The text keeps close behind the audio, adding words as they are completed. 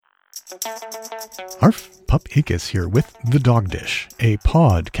Arf, Pup Akis here with The Dog Dish, a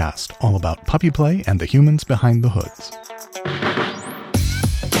podcast all about puppy play and the humans behind the hoods.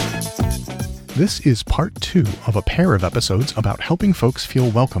 This is part 2 of a pair of episodes about helping folks feel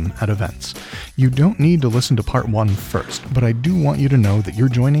welcome at events. You don't need to listen to part 1 first, but I do want you to know that you're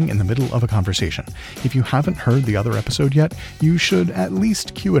joining in the middle of a conversation. If you haven't heard the other episode yet, you should at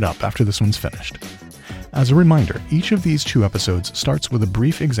least cue it up after this one's finished. As a reminder, each of these 2 episodes starts with a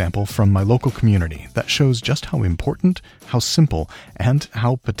brief example from my local community that shows just how important, how simple, and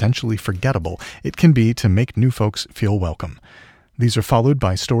how potentially forgettable it can be to make new folks feel welcome. These are followed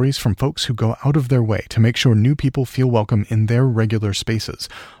by stories from folks who go out of their way to make sure new people feel welcome in their regular spaces,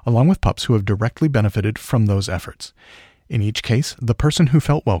 along with pups who have directly benefited from those efforts. In each case, the person who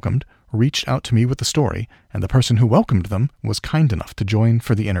felt welcomed reached out to me with the story, and the person who welcomed them was kind enough to join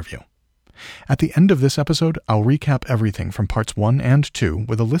for the interview. At the end of this episode, I'll recap everything from parts 1 and 2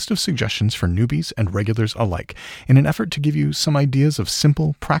 with a list of suggestions for newbies and regulars alike, in an effort to give you some ideas of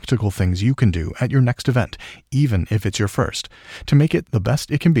simple, practical things you can do at your next event, even if it's your first, to make it the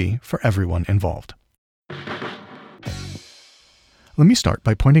best it can be for everyone involved. Let me start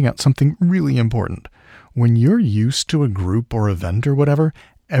by pointing out something really important. When you're used to a group or event or whatever,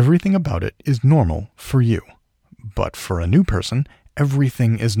 everything about it is normal for you. But for a new person,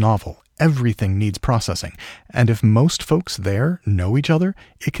 everything is novel. Everything needs processing, and if most folks there know each other,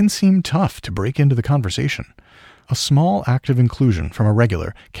 it can seem tough to break into the conversation. A small act of inclusion from a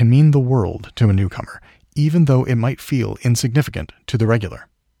regular can mean the world to a newcomer, even though it might feel insignificant to the regular.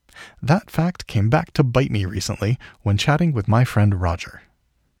 That fact came back to bite me recently when chatting with my friend Roger.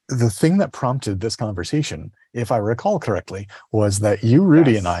 The thing that prompted this conversation, if I recall correctly, was that you,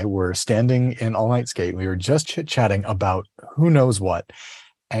 Rudy, and I were standing in All Night Skate. We were just chit-chatting about who knows what,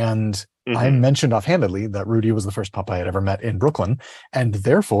 and I mentioned offhandedly that Rudy was the first pup I had ever met in Brooklyn, and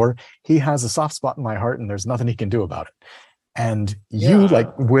therefore he has a soft spot in my heart and there's nothing he can do about it. And you,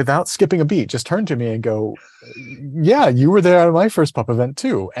 without skipping a beat, just turned to me and go, yeah, you were there at my first pup event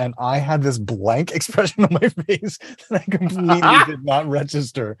too. And I had this blank expression on my face that I completely did not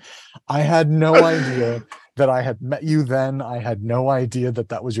register. I had no idea that I had met you then. I had no idea that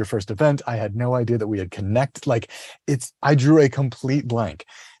that was your first event. I had no idea that we had connected. I drew a complete blank.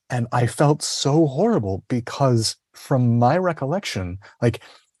 And I felt so horrible because from my recollection,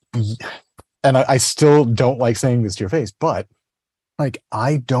 and I still don't like saying this to your face, but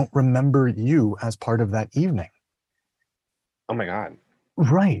I don't remember you as part of that evening. Oh my God.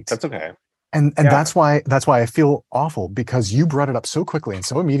 Right. That's okay. And that's why I feel awful, because you brought it up so quickly and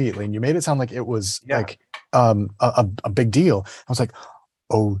so immediately, and you made it sound like it was a big deal. I was like,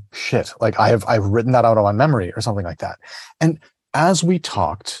 oh shit. I've written that out on my memory or something like that. And as we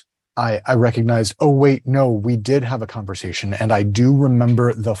talked, I recognized, oh, wait, no, we did have a conversation. And I do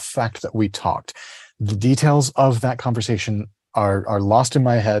remember the fact that we talked. The details of that conversation are lost in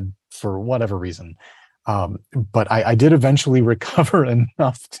my head for whatever reason. But I did eventually recover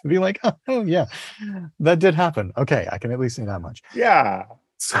enough to be like, oh, yeah, that did happen. Okay, I can at least say that much. Yeah.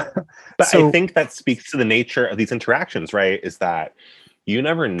 But I think that speaks to the nature of these interactions, right? Is that you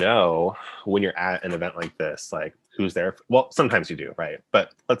never know when you're at an event like this, who's there. Well, sometimes you do, right?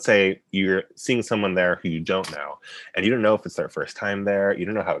 But let's say you're seeing someone there who you don't know, and you don't know if it's their first time there. You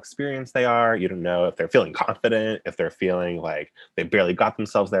don't know how experienced they are. You don't know if they're feeling confident, if they're feeling like they barely got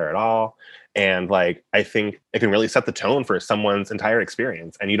themselves there at all. And I think it can really set the tone for someone's entire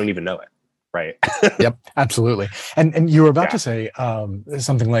experience, and you don't even know it. Right. Yep, absolutely. And you were about to say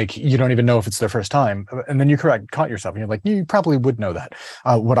something like, you don't even know if it's their first time. And then you caught yourself and you're like, you probably would know that.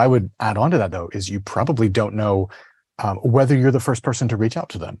 What I would add on to that, though, is you probably don't know whether you're the first person to reach out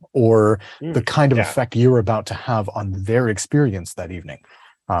to them or the kind of effect you're about to have on their experience that evening.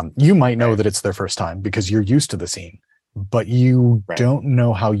 You might know that it's their first time because you're used to the scene, but you don't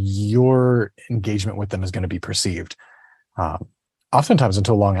know how your engagement with them is going to be perceived, oftentimes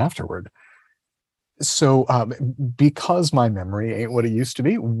until long afterward. So because my memory ain't what it used to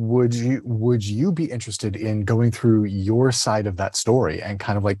be, would you be interested in going through your side of that story and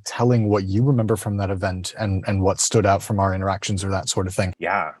kind of telling what you remember from that event and what stood out from our interactions or that sort of thing?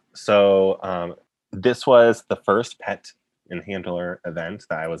 Yeah. So this was the first pet and handler event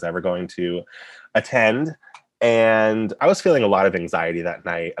that I was ever going to attend. And I was feeling a lot of anxiety that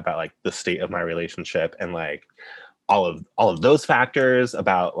night about the state of my relationship and all of those factors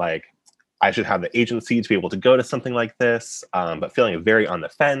about I should have the agency to be able to go to something like this, but feeling very on the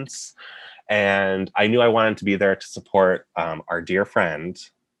fence. And I knew I wanted to be there to support our dear friend,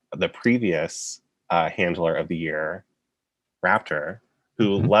 the previous handler of the year, Raptor,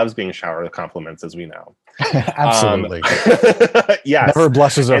 who loves being showered with compliments, as we know. Absolutely. Yes. Never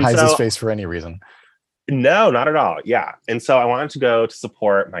blushes or hides his face for any reason. No, not at all. Yeah. And so I wanted to go to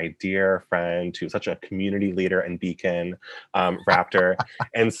support my dear friend who's such a community leader and beacon, Raptor.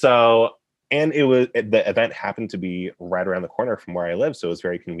 And the event happened to be right around the corner from where I live. So it was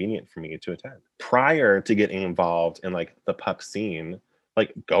very convenient for me to attend. Prior to getting involved in like the pup scene,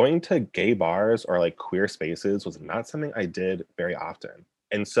 like going to gay bars or like queer spaces was not something I did very often.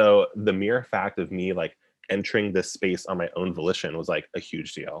 And so the mere fact of me like entering this space on my own volition was like a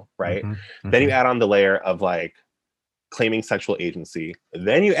huge deal, right? Then you add on the layer of like claiming sexual agency.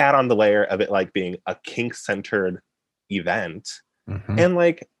 Then you add on the layer of it like being a kink-centered event. And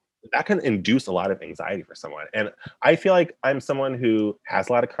like that can induce a lot of anxiety for someone. And I feel like I'm someone who has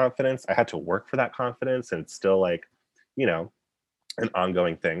a lot of confidence. I had to work for that confidence, and it's still like, you know, an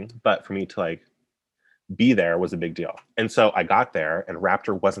ongoing thing. But for me to like be there was a big deal. And so I got there and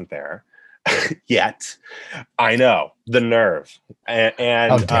Raptor wasn't there yet. I know, the nerve. And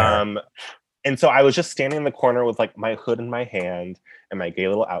so I was just standing in the corner with like my hood in my hand and my gay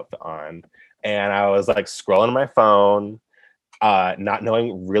little outfit on. And I was like scrolling my phone, not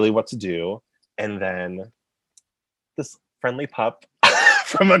knowing really what to do. And then this friendly pup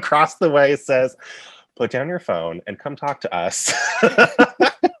from across the way says, "Put down your phone and come talk to us."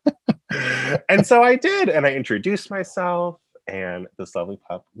 And so I did. And I introduced myself. And this lovely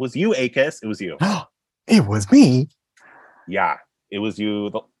pup was you, Akis. It was you. It was me. Yeah, it was you.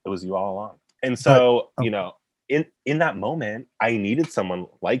 It was you all along. And so, you know, in that moment, I needed someone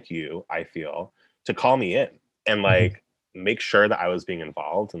like you, I feel, to call me in and like make sure that I was being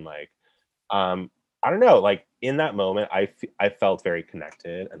involved. And like, I don't know, like in that moment, I felt very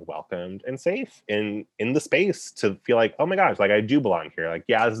connected and welcomed and safe in the space to feel like, oh my gosh, like I do belong here. Like,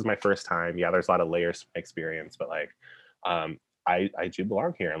 yeah, this is my first time. Yeah, there's a lot of layers experience, but like, I do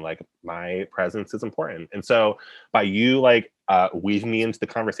belong here, and like my presence is important. And so by you like weaving me into the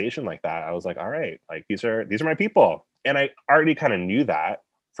conversation like that, I was like, all right, like these are my people. And I already kind of knew that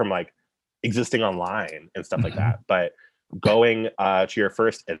from like existing online and stuff like that. But going to your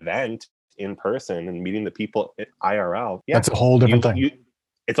first event in person and meeting the people at IRL, that's a whole different thing.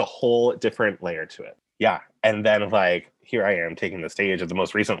 It's a whole different layer to it. Yeah. And then like here I am taking the stage at the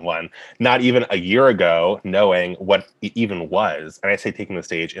most recent one, not even a year ago, knowing what it even was. And I say taking the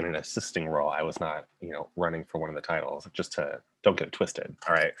stage in an assisting role. I was not, you know, running for one of the titles, just to don't get it twisted.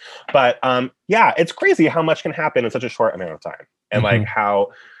 All right. But yeah, it's crazy how much can happen in such a short amount of time. And like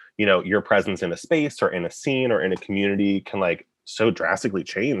how, you know, your presence in a space or in a scene or in a community can like so drastically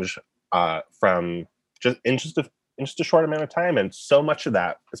change from just a short amount of time. And so much of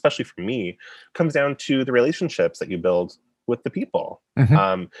that, especially for me, comes down to the relationships that you build with the people.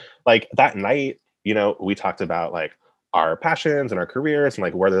 Like that night, you know, we talked about like our passions and our careers and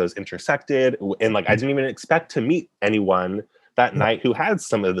like where those intersected. And like I didn't even expect to meet anyone that night who had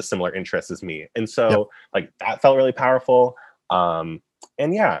some of the similar interests as me. And so like that felt really powerful. And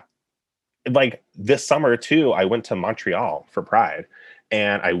yeah, like this summer too, I went to Montreal for Pride.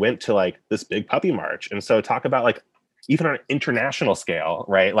 And I went to like this big puppy march. And so talk about like even on an international scale,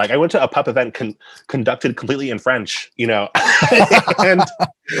 right? Like I went to a pup event conducted completely in French, you know, and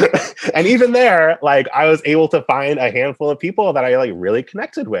even there, like I was able to find a handful of people that I like really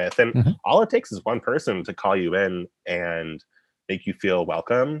connected with. And all it takes is one person to call you in and make you feel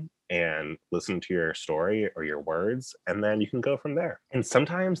welcome and listen to your story or your words, and then you can go from there. And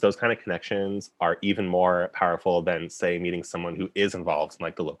sometimes those kind of connections are even more powerful than, say, meeting someone who is involved in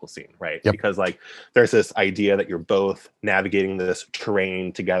like the local scene, right? Because like there's this idea that you're both navigating this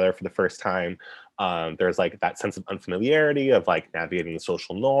terrain together for the first time. There's like that sense of unfamiliarity of like navigating the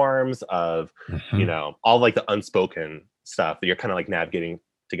social norms of, you know, all like the unspoken stuff that you're kind of like navigating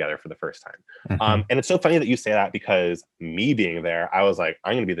together for the first time. And it's so funny that you say that, because me being there, I was like,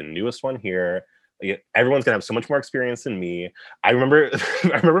 I'm gonna be the newest one here. Everyone's gonna have so much more experience than me. I remember I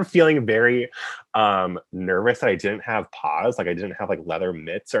remember feeling very nervous that I didn't have paws, like I didn't have like leather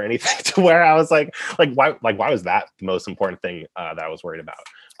mitts or anything to wear. I was like why was that the most important thing that I was worried about?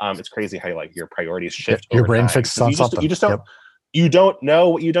 It's crazy how like your priorities shift your over brain time. fixes on something. You just don't you don't know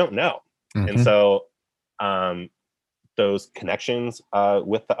what you don't know. And so those connections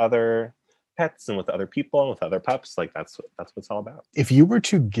with the other pets and with other people and with other pups, like that's what it's all about. If you were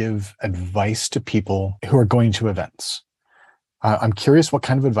to give advice to people who are going to events, I'm curious what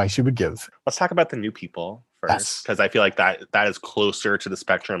kind of advice you would give. Let's talk about the new people first, because I feel like that is closer to the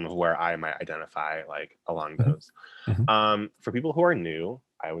spectrum of where I might identify like along those. For people who are new,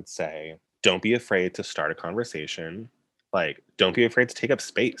 I would say don't be afraid to start a conversation. Like don't be afraid to take up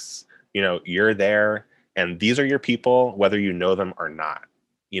space. You know, you're there and these are your people, whether you know them or not.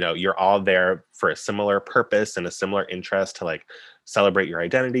 you're all there for a similar purpose and a similar interest to like celebrate your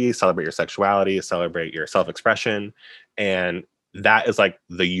identity, celebrate your sexuality, celebrate your self-expression. And that is like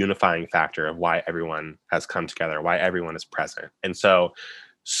the unifying factor of why everyone has come together, why everyone is present. And so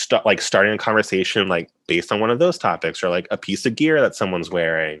starting a conversation like based on one of those topics, or like a piece of gear that someone's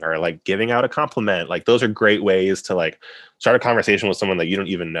wearing, or like giving out a compliment, like those are great ways to like start a conversation with someone that you don't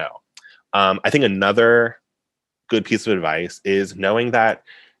even know. I think another good piece of advice is knowing that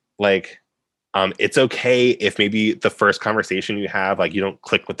like it's okay if maybe the first conversation you have, like you don't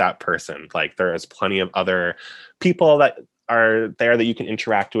click with that person. Like there's plenty of other people that are there that you can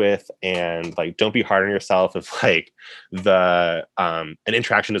interact with, and like don't be hard on yourself if like the an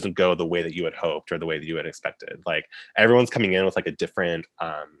interaction doesn't go the way that you had hoped or the way that you had expected. Like everyone's coming in with like a different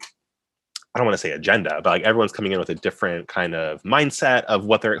I don't want to say agenda, but like everyone's coming in with a different kind of mindset of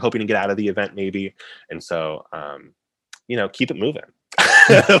what they're hoping to get out of the event maybe. And so keep it moving.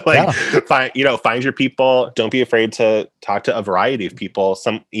 Like find your people. Don't be afraid to talk to a variety of people,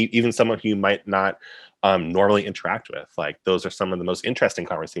 even someone who you might not normally interact with. Like those are some of the most interesting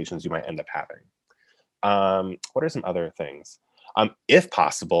conversations you might end up having. What are some other things? If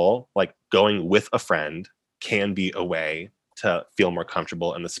possible, like going with a friend can be a way to feel more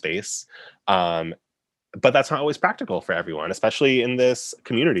comfortable in the space. But that's not always practical for everyone, especially in this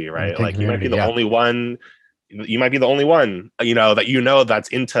community, right? Like you might be the only one that that's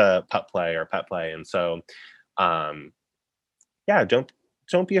into pup play or pet play. And so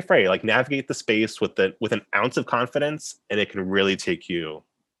don't be afraid. Like navigate the space with an ounce of confidence, and it can really take you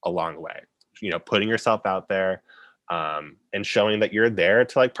a long way. Putting yourself out there, and showing that you're there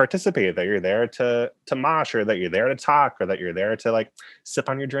to like participate, that you're there to mosh, or that you're there to talk, or that you're there to like sip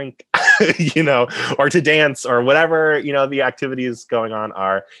on your drink, or to dance, or whatever, the activities going on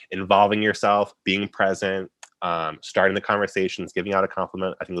are. Involving yourself, being present, starting the conversations, giving out a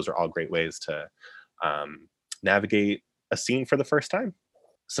compliment. I think those are all great ways to navigate a scene for the first time.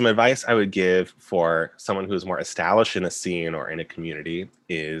 Some advice I would give for someone who's more established in a scene or in a community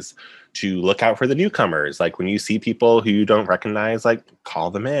is to look out for the newcomers. Like when you see people who you don't recognize, like call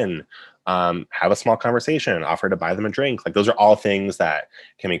them in, have a small conversation, offer to buy them a drink. Like those are all things that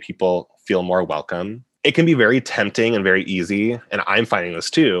can make people feel more welcome. It can be very tempting and very easy. And I'm finding this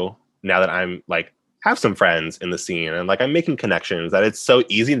too, now that I'm like have some friends in the scene and like I'm making connections, that it's so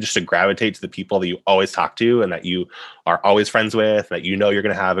easy just to gravitate to the people that you always talk to and that you are always friends with, that you're going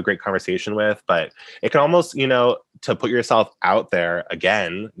to have a great conversation with. But it can almost, to put yourself out there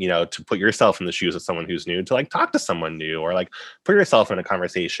again, to put yourself in the shoes of someone who's new, to like talk to someone new, or like put yourself in a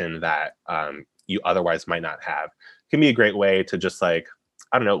conversation that you otherwise might not have, can be a great way to just like,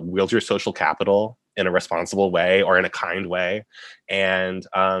 I don't know, wield your social capital in a responsible way or in a kind way. And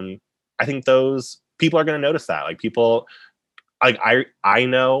I think those people are going to notice that. Like people, like I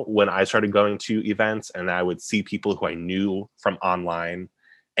know when I started going to events and I would see people who I knew from online,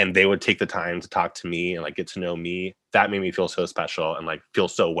 and they would take the time to talk to me and like get to know me, that made me feel so special and like feel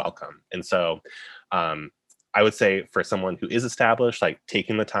so welcome. And so I would say for someone who is established, like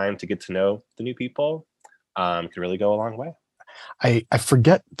taking the time to get to know the new people could really go a long way. I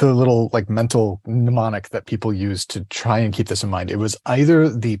forget the little like mental mnemonic that people use to try and keep this in mind. It was either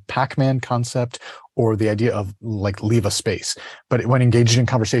the Pac-Man concept or the idea of like leave a space. But when engaged in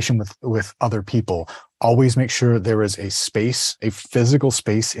conversation with other people, always make sure there is a space, a physical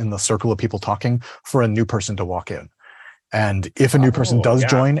space in the circle of people talking for a new person to walk in. And if a new person does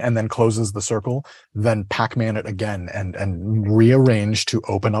join and then closes the circle, then Pac-Man it again and rearrange to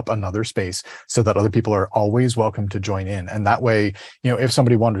open up another space so that other people are always welcome to join in. And that way, if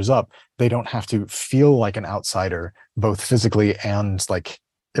somebody wanders up, they don't have to feel like an outsider, both physically and like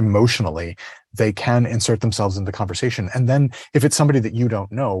emotionally. They can insert themselves into the conversation. And then if it's somebody that you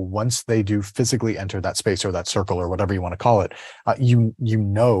don't know, once they do physically enter that space or that circle or whatever you want to call it, you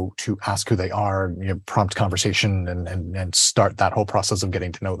know to ask who they are, prompt conversation and start that whole process of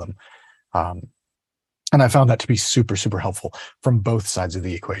getting to know them. And I found that to be super, super helpful from both sides of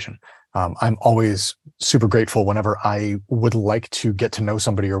the equation. I'm always super grateful whenever I would like to get to know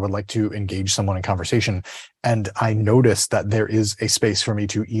somebody or would like to engage someone in conversation. And I notice that there is a space for me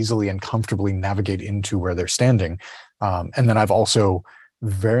to easily and comfortably navigate into where they're standing. And then I've also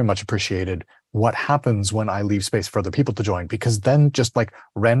very much appreciated what happens when I leave space for other people to join, because then just like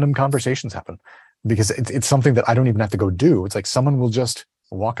random conversations happen, because it's something that I don't even have to go do. It's like someone will just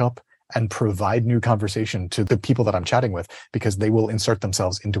walk up and provide new conversation to the people that I'm chatting with, because they will insert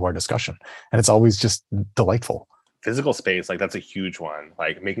themselves into our discussion. And it's always just delightful. physical space, like that's a huge one.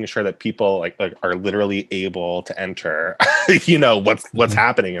 Like making sure that people like are literally able to enter, you know, what's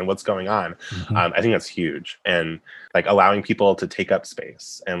happening and what's going on. I think that's huge. And like allowing people to take up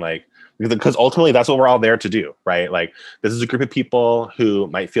space, and like, because ultimately that's what we're all there to do, right? Like this is a group of people who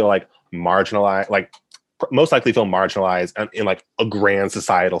might feel like marginalized, like most likely feel marginalized in like a grand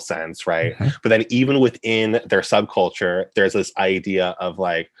societal sense, right? But then even within their subculture, there's this idea of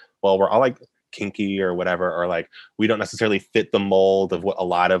like, well, we're all like kinky or whatever, or like we don't necessarily fit the mold of what a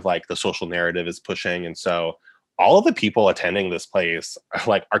lot of like the social narrative is pushing. And so all of the people attending this place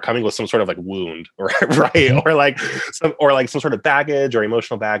are coming with some sort of like wound, right? Or like some sort of baggage or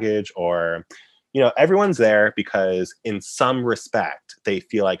emotional baggage, or, you know, everyone's there because in some respect they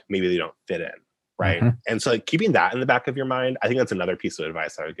feel like maybe they don't fit in, right? And so like, keeping that in the back of your mind, I think that's another piece of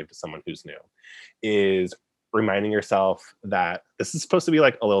advice I would give to someone who's new, is reminding yourself that this is supposed to be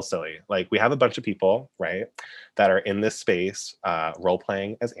like a little silly. Like we have a bunch of people, right, that are in this space role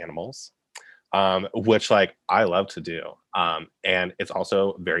playing as animals, which like I love to do, and it's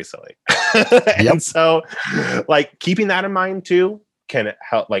also very silly. And so like keeping that in mind too can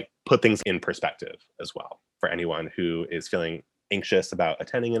help like put things in perspective as well for anyone who is feeling anxious about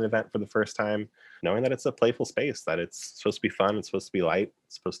attending an event for the first time, knowing that it's a playful space, that it's supposed to be fun, it's supposed to be light,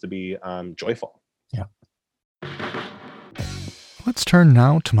 it's supposed to be joyful. Let's turn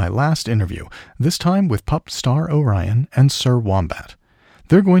now to my last interview, this time with pup Star Orion and Sir Wombat.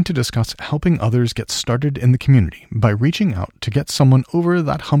 They're going to discuss helping others get started in the community by reaching out to get someone over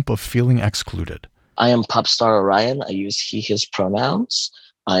that hump of feeling excluded. I am pup Star Orion. I use he, his pronouns.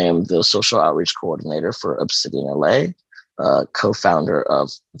 I am the social outreach coordinator for Obsidian LA, co-founder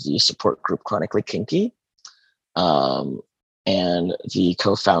of the support group Chronically Kinky, and the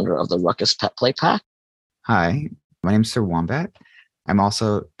co-founder of the Ruckus Pet Play Pack. Hi, my name is Sir Wombat. I'm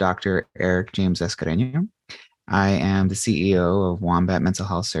also Dr. Eric James Escareno. I am the CEO of Wombat Mental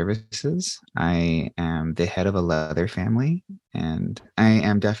Health Services. I am the head of a leather family, and I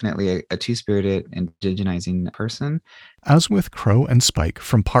am definitely a two-spirited, indigenizing person. As with Crow and Spike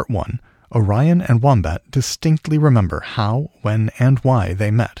from part 1, Orion and Wombat distinctly remember how, when, and why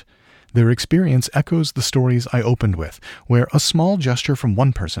they met. Their experience echoes the stories I opened with, where a small gesture from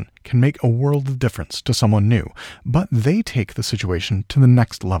one person can make a world of difference to someone new, but they take the situation to the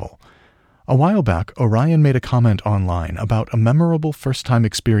next level. A while back, Orion made a comment online about a memorable first-time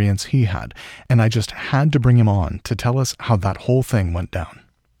experience he had, and I just had to bring him on to tell us how that whole thing went down.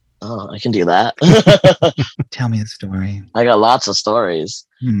 Oh, I can do that. Tell me the story. I got lots of stories.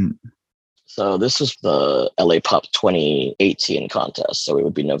 So this was the LA Pup 2018 contest. So it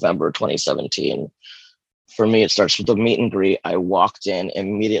would be November 2017. For me, it starts with the meet and greet. I walked in,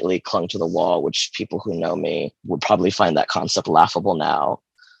 immediately clung to the wall, which people who know me would probably find that concept laughable now.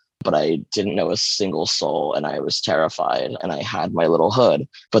 But I didn't know a single soul, and I was terrified, and I had my little hood,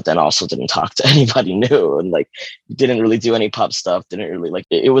 but then also didn't talk to anybody new, and like didn't really do any pup stuff. Didn't really like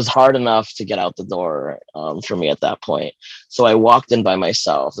it was hard enough to get out the door for me at that point. So I walked in by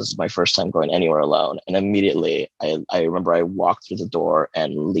myself. This is my first time going anywhere alone. And immediately I remember I walked through the door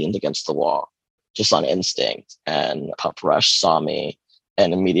and leaned against the wall just on instinct, and Pup Rush saw me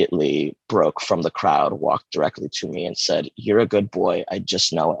and immediately broke from the crowd, walked directly to me and said, "You're a good boy. I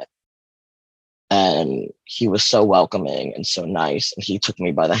just know it." And he was so welcoming and so nice. And he took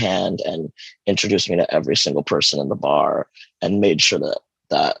me by the hand and introduced me to every single person in the bar and made sure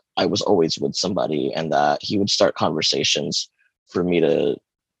that I was always with somebody, and that he would start conversations for me to,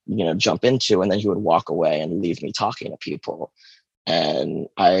 jump into. And then he would walk away and leave me talking to people. And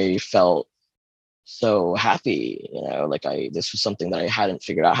I felt so happy, this was something that I hadn't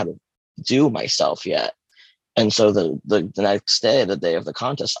figured out how to do myself yet. And so the next day, the day of the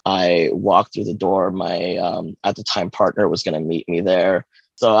contest, I walked through the door. My at the time partner was going to meet me there.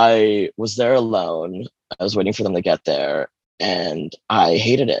 So I was there alone. I was waiting for them to get there, and I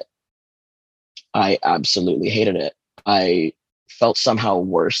hated it. I absolutely hated it. I felt somehow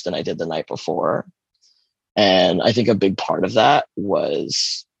worse than I did the night before. And I think a big part of that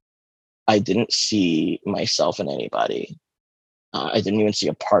was I didn't see myself in anybody. I didn't even see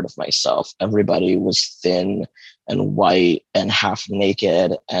a part of myself. Everybody was thin and white and half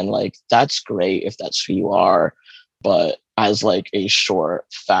naked. And like, that's great if that's who you are. But as like a short,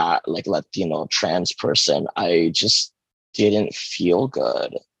 fat, like Latino trans person, I just didn't feel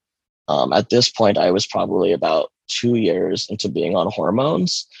good. At this point, I was probably about 2 years into being on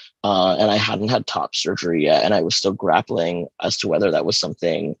hormones. And I hadn't had top surgery yet. And I was still grappling as to whether that was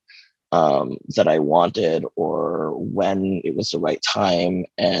something that I wanted or when it was the right time.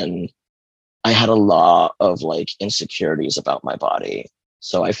 And I had a lot of like insecurities about my body.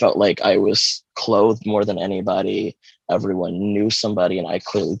 So I felt like I was clothed more than anybody. Everyone knew somebody and I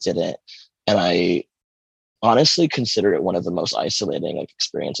clearly didn't. And I honestly consider it one of the most isolating like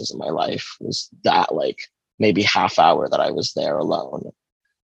experiences in my life, was that like maybe half hour that I was there alone.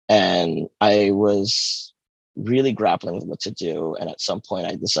 And I was really grappling with what to do. And at some point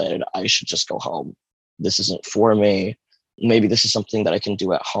I decided I should just go home. This isn't for me. Maybe this is something that I can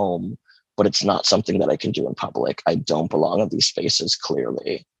do at home, but it's not something that I can do in public. I don't belong in these spaces,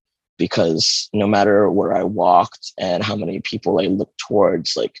 clearly, because no matter where I walked and how many people I looked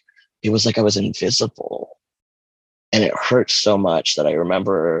towards, like, it was like I was invisible. And it hurt so much that I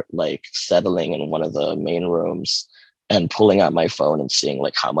remember like settling in one of the main rooms and pulling out my phone and seeing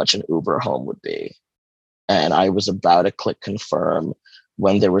like how much an Uber home would be. And I was about to click confirm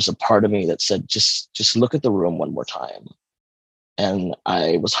when there was a part of me that said, just look at the room one more time. And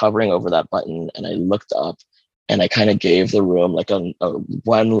I was hovering over that button and I looked up and I kind of gave the room like a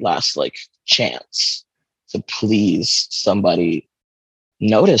one last like chance to please somebody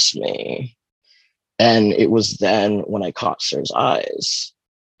notice me. And it was then when I caught Sir's eyes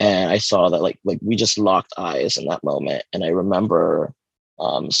and I saw that like we just locked eyes in that moment. And I remember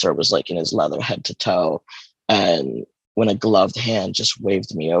Sir was like in his leather head to toe. And when a gloved hand just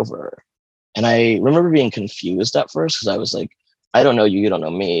waved me over. And I remember being confused at first because I was like, I don't know you, you don't know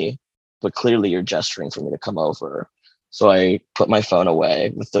me, but clearly you're gesturing for me to come over. So I put my phone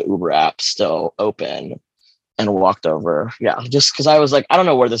away with the Uber app still open and walked over. Yeah, just because I was like, I don't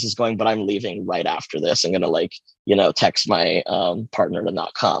know where this is going, but I'm leaving right after this. I'm gonna like, text my partner to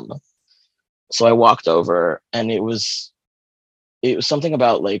not come. So I walked over, and it was something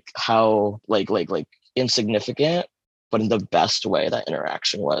about like how like insignificant, but in the best way that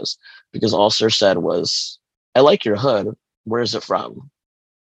interaction was, because all Sir said was, "I like your hood. Where is it from?"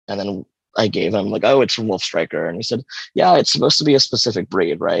 And then I gave him like, "Oh, it's from Wolf Striker," and he said, "Yeah, it's supposed to be a specific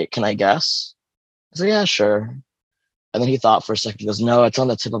breed, right? Can I guess?" I said, "Yeah, sure." And then he thought for a second. He goes, "No, it's on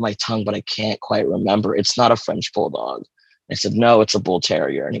the tip of my tongue, but I can't quite remember. It's not a French bulldog." I said, "No, it's a bull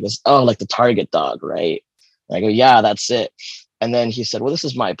terrier." And he goes, "Oh, like the target dog, right?" And I go, "Yeah, that's it." And then he said, "Well, this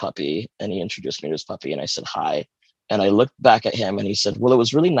is my puppy." And he introduced me to his puppy. And I said, "Hi." And I looked back at him and he said, "Well, it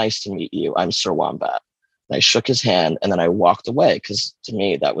was really nice to meet you. I'm Sir Wombat." And I shook his hand and then I walked away because to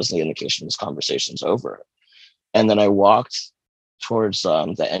me, that was the indication this conversation's over. And then I walked towards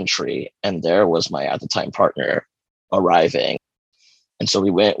the entry, and there was my at the time partner arriving. And so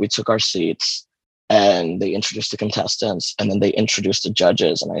we took our seats, and they introduced the contestants, and then they introduced the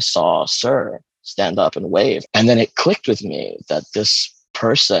judges, and I saw Sir stand up and wave. And then it clicked with me that this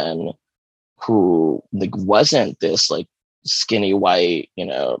person who like wasn't this like skinny white,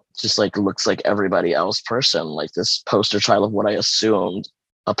 just like looks like everybody else person, like this poster child of what I assumed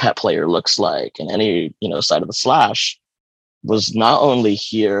a pet player looks like in any, side of the slash, was not only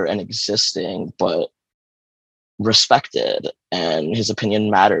here and existing, but respected, and his opinion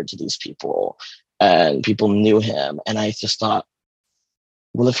mattered to these people, and people knew him. And I just thought,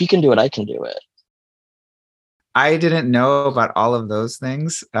 well, if he can do it, I can do it. I didn't know about all of those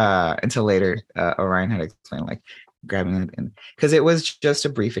things until later. Orion had explained, like grabbing it, because it was just a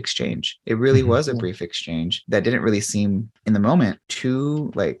brief exchange. It really was a brief exchange that didn't really seem in the moment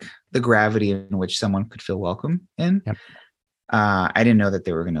to like the gravity in which someone could feel welcome in. Yep. I didn't know that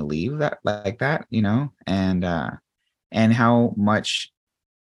they were going to leave that like that, and how much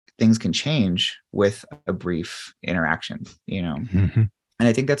things can change with a brief interaction, And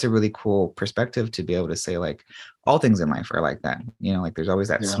I think that's a really cool perspective to be able to say, like, all things in life are like that, like there's always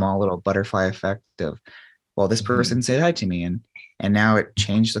that small little butterfly effect of, well, this person said hi to me, and now it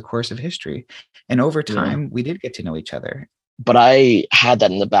changed the course of history. And over time, we did get to know each other. But I had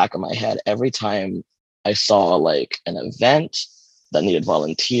that in the back of my head every time I saw like an event that needed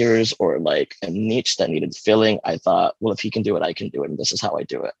volunteers or like a niche that needed filling. I thought, well, if he can do it, I can do it. And this is how I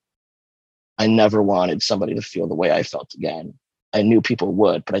do it. I never wanted somebody to feel the way I felt again. I knew people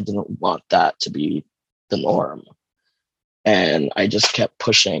would, but I didn't want that to be the norm. And I just kept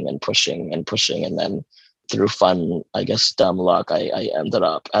pushing and pushing and pushing. And then through fun, I guess, dumb luck, I ended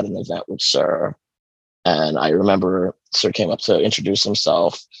up at an event with Sir. And I remember Sir came up to introduce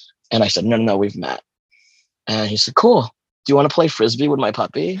himself. And I said, no, we've met. And he said, cool. Do you want to play Frisbee with my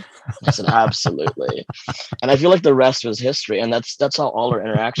puppy? I said, absolutely. And I feel like the rest was history. And that's how all our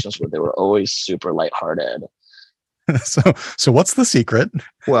interactions were. They were always super lighthearted. So what's the secret?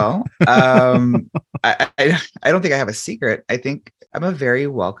 Well, I don't think I have a secret. I think I'm a very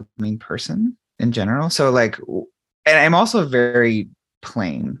welcoming person in general. So like, and I'm also very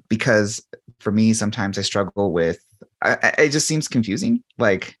plain, because for me, sometimes I struggle with, it just seems confusing.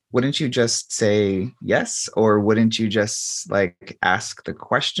 Like wouldn't you just say yes? Or wouldn't you just like ask the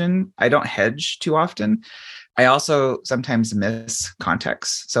question? I don't hedge too often. I also sometimes miss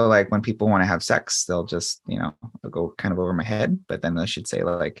context. So like when people want to have sex, they'll just, they'll go kind of over my head, but then they should say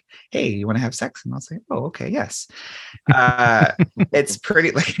like, hey, you want to have sex? And I'll say, oh, okay, yes. It's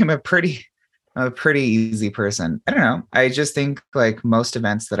pretty, like I'm a pretty easy person. I don't know. I just think like most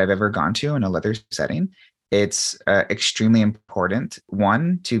events that I've ever gone to in a leather setting, it's extremely important,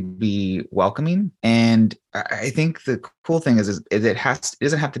 one, to be welcoming. And I think the cool thing is it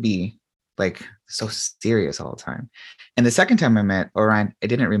doesn't have to be like so serious all the time. And the second time I met Orion, I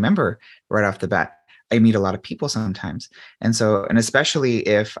didn't remember right off the bat. I meet a lot of people sometimes. And especially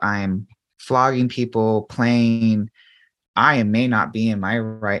if I'm flogging people, playing, I may not be in my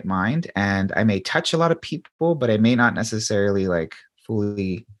right mind and I may touch a lot of people, but I may not necessarily like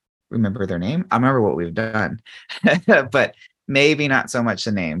fully remember their name. I remember what we've done, but maybe not so much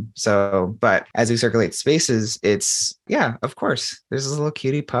the name. So, but as we circulate spaces, it's, yeah, of course, there's this little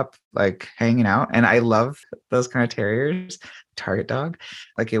cutie pup like hanging out. And I love those kind of terriers, target dog.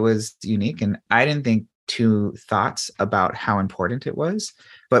 Like it was unique. And I didn't think two thoughts about how important it was,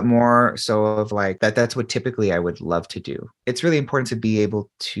 but more so of like that's what typically I would love to do. It's really important to be able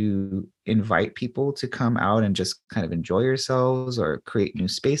to invite people to come out and just kind of enjoy yourselves or create new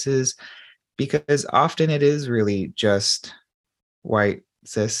spaces, because often it is really just white,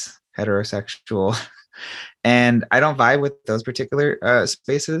 cis, heterosexual. And I don't vibe with those particular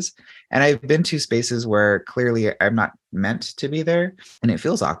spaces. And I've been to spaces where clearly I'm not meant to be there. And it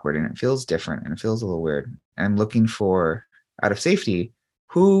feels awkward and it feels different and it feels a little weird. And I'm looking for, out of safety,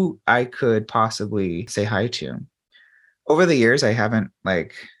 who I could possibly say hi to. Over the years, I haven't I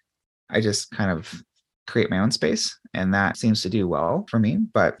just kind of create my own space. And that seems to do well for me.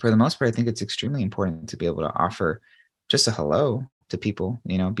 But for the most part, I think it's extremely important to be able to offer just a hello to people,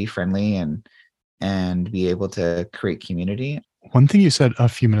 be friendly and be able to create community. One thing you said a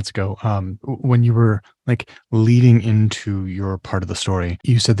few minutes ago, when you were like leading into your part of the story,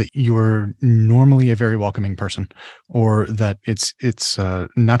 you said that you were normally a very welcoming person, or that it's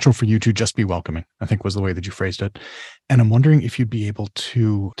natural for you to just be welcoming, I think was the way that you phrased it. And I'm wondering if you'd be able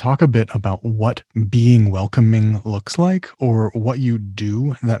to talk a bit about what being welcoming looks like, or what you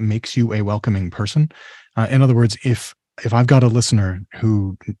do that makes you a welcoming person. In other words, if I've got a listener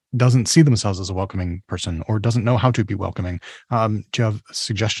who doesn't see themselves as a welcoming person or doesn't know how to be welcoming, do you have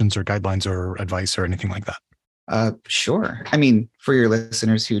suggestions or guidelines or advice or anything like that? Sure. I mean, for your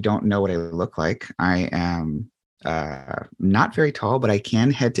listeners who don't know what I look like, I am not very tall, but I can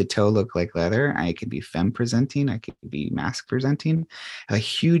head to toe look like leather. I can be femme presenting. I can be masc presenting. I have a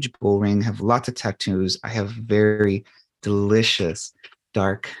huge bull ring, have lots of tattoos. I have very delicious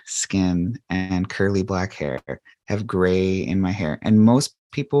dark skin and curly black hair, have gray in my hair. And most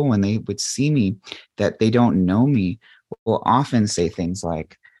people, when they would see me that they don't know me, will often say things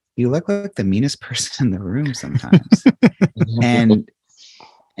like, you look like the meanest person in the room sometimes.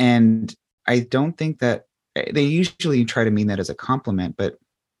 and I don't think that they usually try to mean that as a compliment, but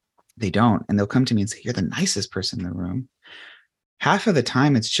they don't. And they'll come to me and say, you're the nicest person in the room. Half of the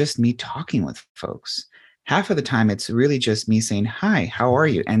time, it's just me talking with folks. Half of the time, it's really just me saying, hi, how are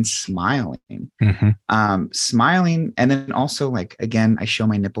you? And smiling. Mm-hmm. Smiling. And then also, like, again, I show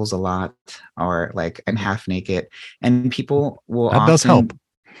my nipples a lot, or like I'm half naked. And people will that does help.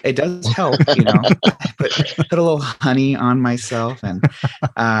 It does help, put a little honey on myself and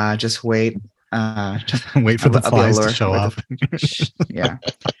just wait. Just wait for the flies to show up. Yeah.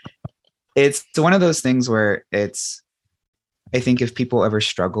 It's one of those things where I think if people ever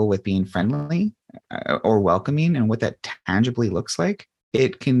struggle with being friendly or welcoming and what that tangibly looks like,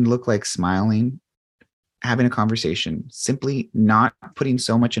 it can look like smiling, having a conversation, simply not putting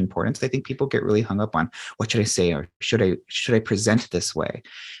so much importance. I think people get really hung up on what should I say, or should I present this way?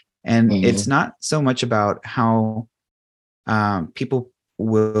 And it's not so much about how people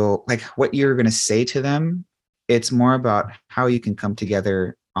will, like, what you're going to say to them. It's more about how you can come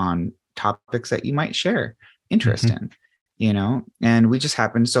together on topics that you might share interest in. And we just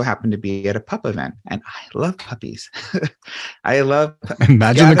happen to be at a pup event, and I love puppies. I love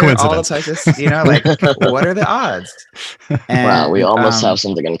imagine the coincidence. All the places, like what are the odds? And, wow, we almost have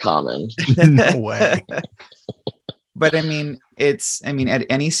something in common. No way. But I mean, at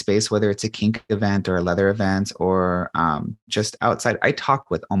any space, whether it's a kink event or a leather event or just outside, I talk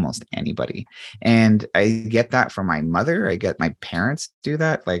with almost anybody. And I get that from my mother. I get my parents do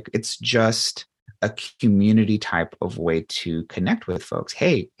that. Like, it's just a community type of way to connect with folks.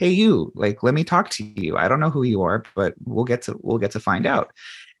 Hey, you, like, let me talk to you. I don't know who you are, but we'll get to find out.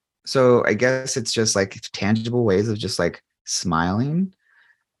 So I guess it's just like tangible ways of just like smiling,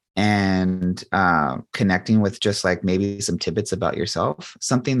 and connecting with just like maybe some tidbits about yourself,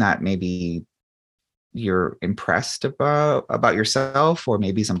 something that maybe you're impressed about yourself, or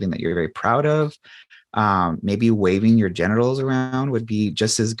maybe something that you're very proud of. Maybe waving your genitals around would be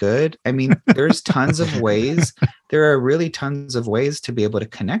just as good. I mean, there's tons of ways. There are really tons of ways to be able to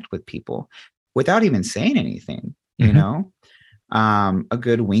connect with people without even saying anything, you know, a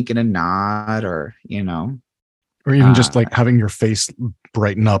good wink and a nod, or, you know, or even just like having your face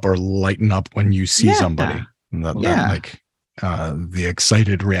brighten up or lighten up when you see yeah, somebody. That like the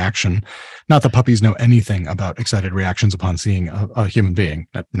excited reaction. Not that puppies know anything about excited reactions upon seeing a human being.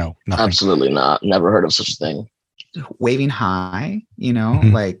 No, nothing. Absolutely not. Never heard of such a thing. Waving hi, you know,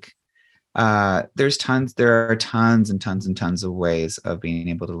 like there are tons and tons and tons of ways of being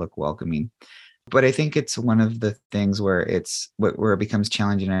able to look welcoming. But I think it's one of the things where it becomes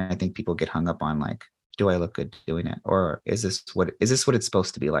challenging, and I think people get hung up on like, do I look good doing it, or is this what it's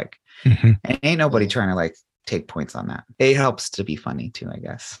supposed to be like? And ain't nobody trying to like take points on that. It helps to be funny too, I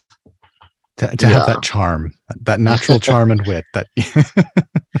guess. To have that charm, that natural charm and wit. That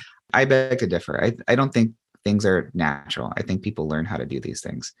I beg to differ. I don't think things are natural. I think people learn how to do these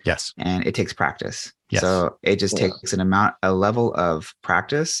things. Yes. And it takes practice. Yes. So it just takes a level of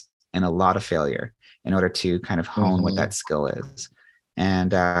practice and a lot of failure in order to kind of hone what that skill is.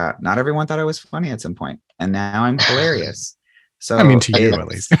 And not everyone thought I was funny at some point, and now I'm hilarious. So I mean, to you at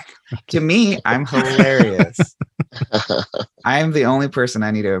least. To me, I'm hilarious. I'm the only person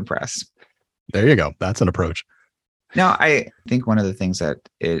I need to impress. There you go. That's an approach. No, I think one of the things that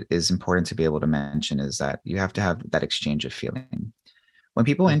it is important to be able to mention is that you have to have that exchange of feeling. When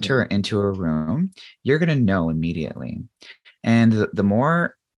people enter into a room, you're going to know immediately. And the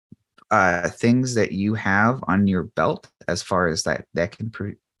more things that you have on your belt, as far as that can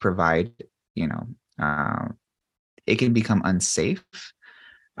provide, you know, it can become unsafe.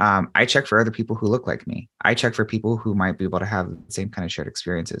 I check for other people who look like me. I check for people who might be able to have the same kind of shared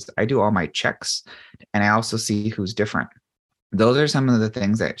experiences. I do all my checks, and I also see who's different. Those are some of the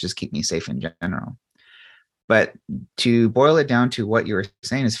things that just keep me safe in general. But to boil it down to what you were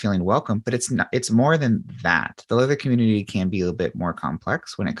saying is feeling welcome, but it's more than that. The leather community can be a bit more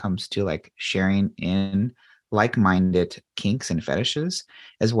complex when it comes to like sharing in like-minded kinks and fetishes,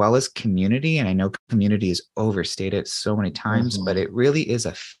 as well as community. And I know community is overstated so many times, but it really is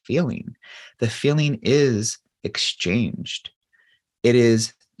a feeling. The feeling is exchanged. It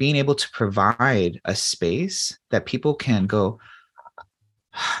is being able to provide a space that people can go,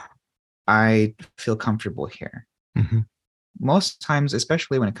 I feel comfortable here. Most times,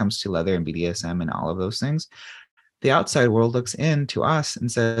 especially when it comes to leather and BDSM and all of those things, the outside world looks in to us and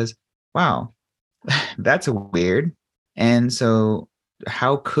says, wow, that's weird. And so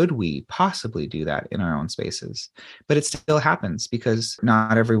how could we possibly do that in our own spaces? But it still happens because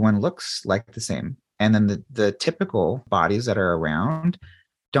not everyone looks like the same. And then the typical bodies that are around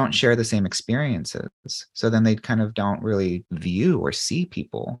don't share the same experiences. So then they kind of don't really view or see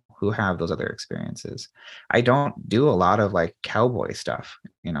people who have those other experiences. I don't do a lot of like cowboy stuff.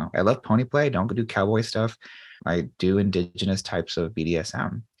 You know, I love pony play. I don't do cowboy stuff. I do indigenous types of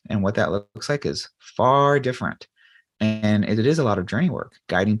BDSM. And what that looks like is far different. And it is a lot of journey work,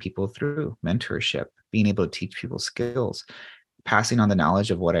 guiding people through mentorship, being able to teach people skills, passing on the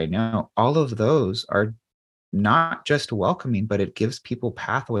knowledge of what I know. All of those are not just welcoming, but it gives people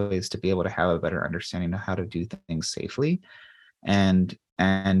pathways to be able to have a better understanding of how to do things safely and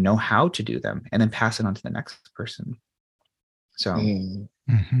know how to do them, and then pass it on to the next person. So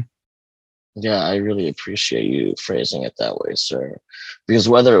yeah, I really appreciate you phrasing it that way, sir, because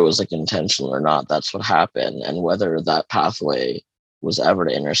whether it was like intentional or not, that's what happened. And whether that pathway was ever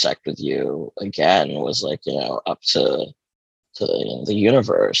to intersect with you again was like, you know, up to you know, the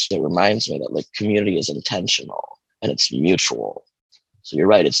universe. It reminds me that like community is intentional and it's mutual. So you're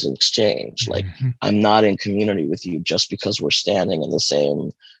right, it's an exchange. Like I'm not in community with you just because we're standing in the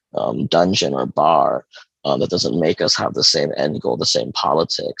same dungeon or bar. That doesn't make us have the same end goal, the same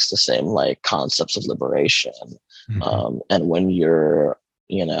politics, the same like concepts of liberation. And when you're,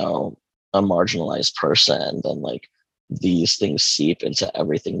 you know, a marginalized person, then like these things seep into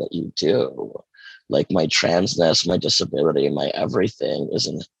everything that you do. Like my transness, my disability, my everything is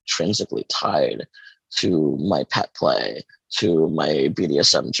intrinsically tied to my pet play, to my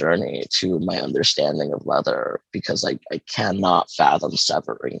BDSM journey, to my understanding of leather, because I cannot fathom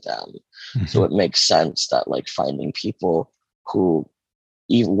severing them. So it makes sense that like finding people who,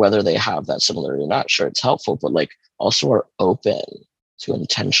 even whether they have that similarity or not, sure, it's helpful, but like also are open to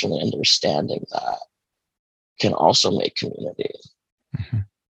intentionally understanding that can also make community.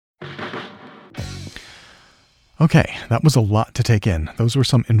 Okay, that was a lot to take in. Those were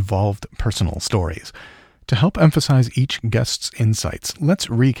some involved personal stories. To help emphasize each guest's insights, let's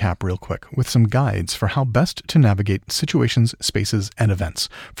recap real quick with some guides for how best to navigate situations, spaces, and events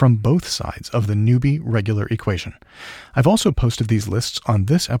from both sides of the newbie-regular equation. I've also posted these lists on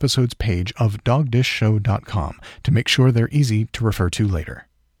this episode's page of dogdishshow.com to make sure they're easy to refer to later.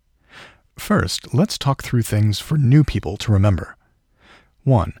 First, let's talk through things for new people to remember.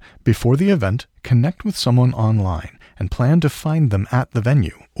 1. Before the event, connect with someone online and plan to find them at the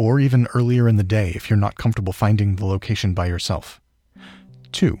venue, or even earlier in the day if you're not comfortable finding the location by yourself.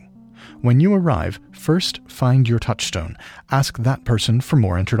 2. When you arrive, first find your touchstone. Ask that person for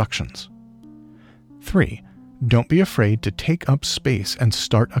more introductions. 3. Don't be afraid to take up space and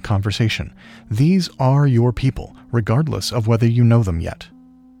start a conversation. These are your people, regardless of whether you know them yet.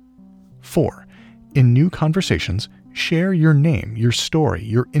 4. In new conversations, share your name, your story,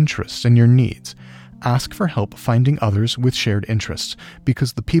 your interests, and your needs. Ask for help finding others with shared interests,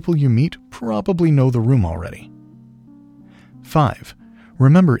 because the people you meet probably know the room already. 5.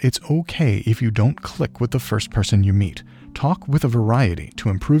 Remember, it's okay if you don't click with the first person you meet. Talk with a variety to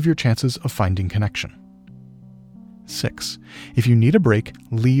improve your chances of finding connection. 6. If you need a break,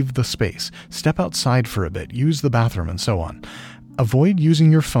 leave the space. Step outside for a bit, use the bathroom, and so on. Avoid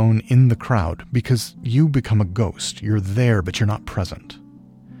using your phone in the crowd because you become a ghost. You're there, but you're not present.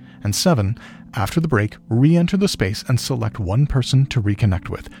 And 7. After the break, re-enter the space and select one person to reconnect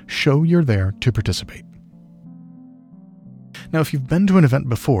with. Show you're there to participate. Now, if you've been to an event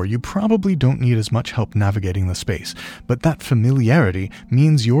before, you probably don't need as much help navigating the space, but that familiarity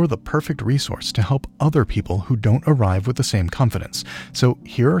means you're the perfect resource to help other people who don't arrive with the same confidence. So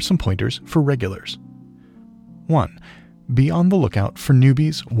here are some pointers for regulars. 1. Be on the lookout for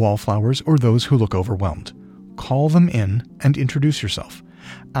newbies, wallflowers, or those who look overwhelmed. Call them in and introduce yourself.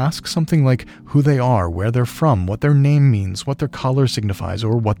 Ask something like who they are, where they're from, what their name means, what their color signifies,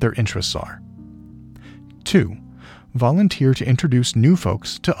 or what their interests are. 2. Volunteer to introduce new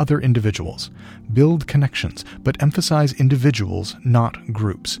folks to other individuals. Build connections, but emphasize individuals, not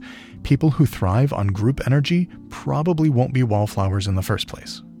groups. People who thrive on group energy probably won't be wallflowers in the first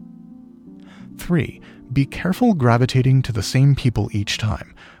place. 3. Be careful gravitating to the same people each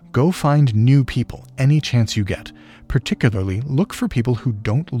time. Go find new people any chance you get. Particularly, look for people who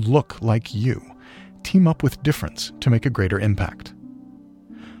don't look like you. Team up with difference to make a greater impact.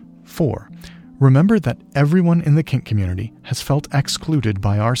 4. Remember that everyone in the kink community has felt excluded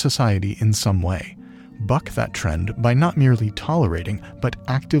by our society in some way. Buck that trend by not merely tolerating, but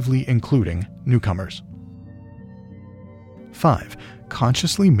actively including newcomers. 5.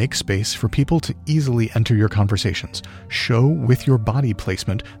 Consciously make space for people to easily enter your conversations. Show with your body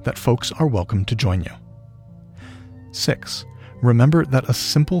placement that folks are welcome to join you. 6. Remember that a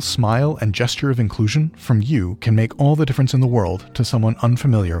simple smile and gesture of inclusion from you can make all the difference in the world to someone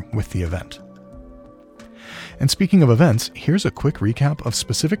unfamiliar with the event. And speaking of events, here's a quick recap of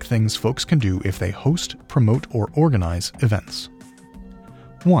specific things folks can do if they host, promote, or organize events.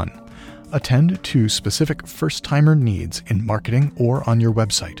 1. Attend to specific first-timer needs in marketing or on your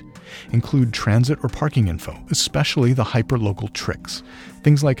website. Include transit or parking info, especially the hyper-local tricks.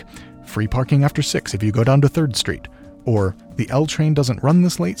 Things like free parking after 6 if you go down to 3rd Street, or the L train doesn't run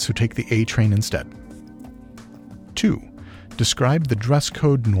this late, so take the A train instead. 2. Describe the dress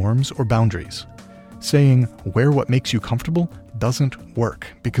code norms or boundaries. Saying, wear what makes you comfortable doesn't work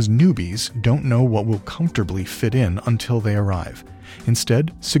because newbies don't know what will comfortably fit in until they arrive.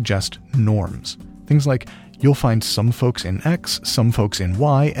 Instead, suggest norms. Things like, you'll find some folks in X, some folks in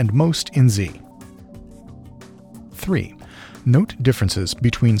Y, and most in Z. 3. Note differences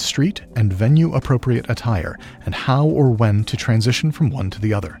between street and venue-appropriate attire and how or when to transition from one to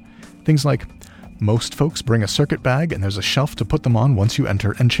the other. Things like, most folks bring a circuit bag and there's a shelf to put them on once you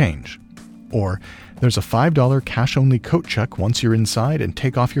enter and change. Or, there's a $5 cash-only coat check once you're inside and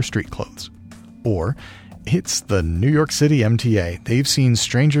take off your street clothes. Or, it's the New York City MTA. They've seen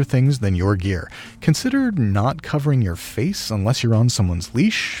stranger things than your gear. Consider not covering your face unless you're on someone's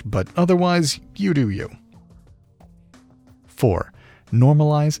leash, but otherwise, you do you. 4.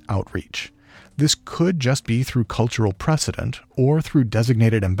 Normalize outreach. This could just be through cultural precedent, or through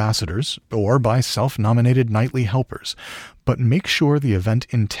designated ambassadors, or by self-nominated nightly helpers. But make sure the event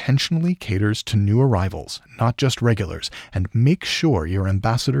intentionally caters to new arrivals, not just regulars, and make sure your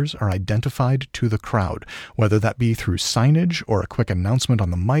ambassadors are identified to the crowd, whether that be through signage or a quick announcement on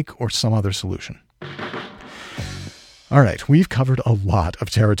the mic or some other solution. All right, we've covered a lot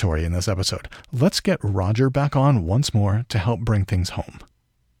of territory in this episode. Let's get Roger back on once more to help bring things home.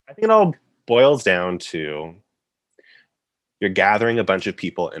 I think it all boils down to you're gathering a bunch of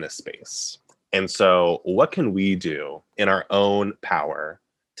people in a space. And so what can we do in our own power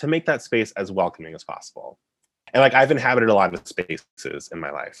to make that space as welcoming as possible? And like, I've inhabited a lot of spaces in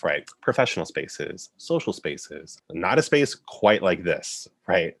my life, right? Professional spaces, social spaces, not a space quite like this,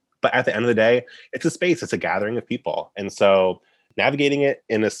 right? But at the end of the day, it's a space, it's a gathering of people. And so navigating it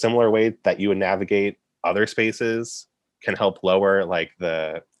in a similar way that you would navigate other spaces can help lower like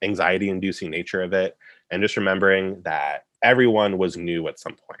the anxiety inducing nature of it. And just remembering that everyone was new at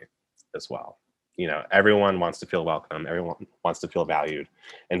some point as well. You know, everyone wants to feel welcome. Everyone wants to feel valued.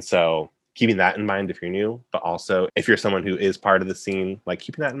 And so keeping that in mind if you're new, but also if you're someone who is part of the scene, like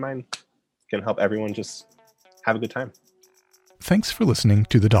keeping that in mind can help everyone just have a good time. Thanks for listening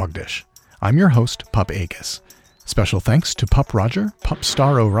to The Dog Dish. I'm your host, Pup Agus. Special thanks to Pup Roger, Pup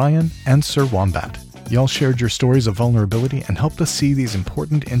Star Orion, and Sir Wombat. Y'all shared your stories of vulnerability and helped us see these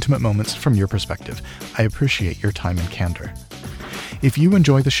important, intimate moments from your perspective. I appreciate your time and candor. If you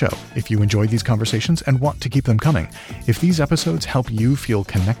enjoy the show, if you enjoy these conversations and want to keep them coming, if these episodes help you feel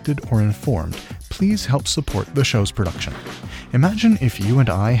connected or informed, please help support the show's production. Imagine if you and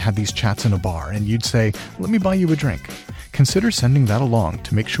I had these chats in a bar and you'd say, "Let me buy you a drink." Consider sending that along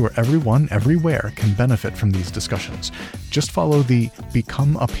to make sure everyone, everywhere can benefit from these discussions. Just follow the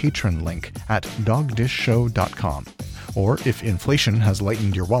Become a Patron link at dogdishshow.com. Or if inflation has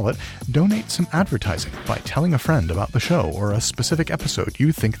lightened your wallet, donate some advertising by telling a friend about the show or a specific episode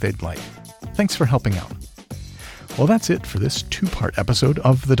you think they'd like. Thanks for helping out. Well, that's it for this 2-part episode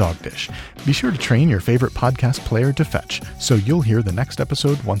of The Dog Dish. Be sure to train your favorite podcast player to fetch, so you'll hear the next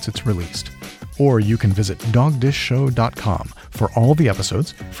episode once it's released. Or you can visit dogdishshow.com for all the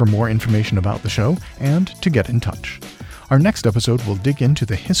episodes, for more information about the show, and to get in touch. Our next episode will dig into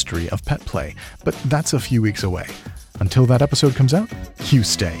the history of pet play, but that's a few weeks away. Until that episode comes out, you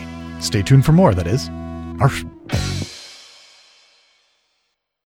stay. Stay tuned for more, that is. Arf.